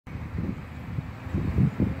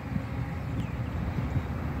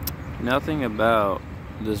Nothing about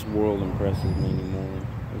this world impresses me anymore,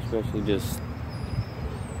 especially just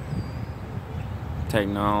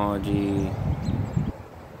technology.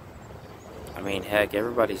 I mean, heck,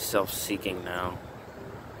 everybody's self-seeking now.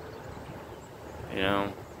 You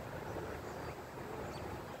know?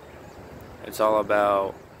 It's all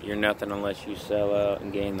about you're nothing unless you sell out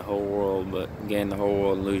and gain the whole world, but gain the whole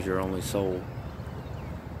world and lose your only soul.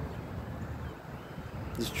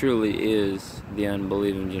 This truly is the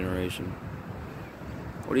unbelieving generation.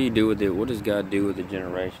 What do you do with it? What does God do with a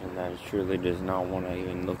generation that truly does not want to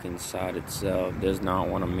even look inside itself, does not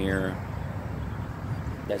want a mirror?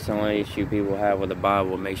 That's the only issue people have with the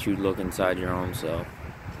Bible. It makes you look inside your own self.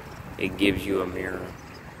 It gives you a mirror.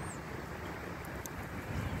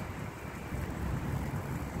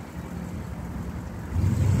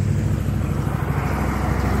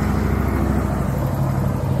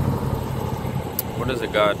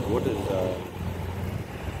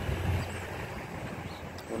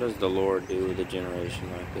 What does the Lord do with a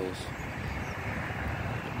generation like this?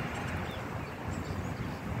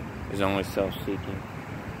 It's only self-seeking.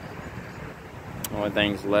 The only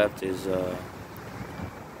things left is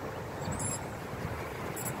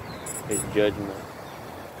judgment.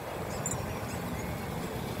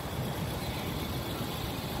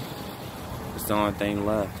 It's the only thing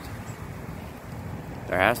left.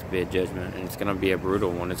 There has to be a judgment, and it's going to be a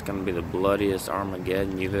brutal one. It's going to be the bloodiest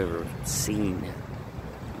Armageddon you've ever seen.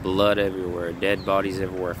 Blood everywhere, dead bodies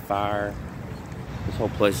everywhere, fire. This whole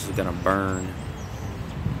place is going to burn.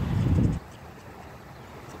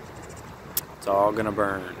 It's all going to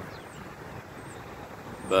burn.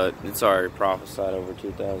 But it's already prophesied over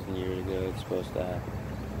 2,000 years ago. It's supposed to happen.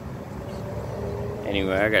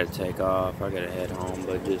 Anyway, I got to take off. I got to head home,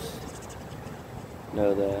 but just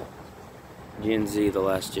know that Gen Z, the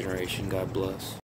last generation. God bless.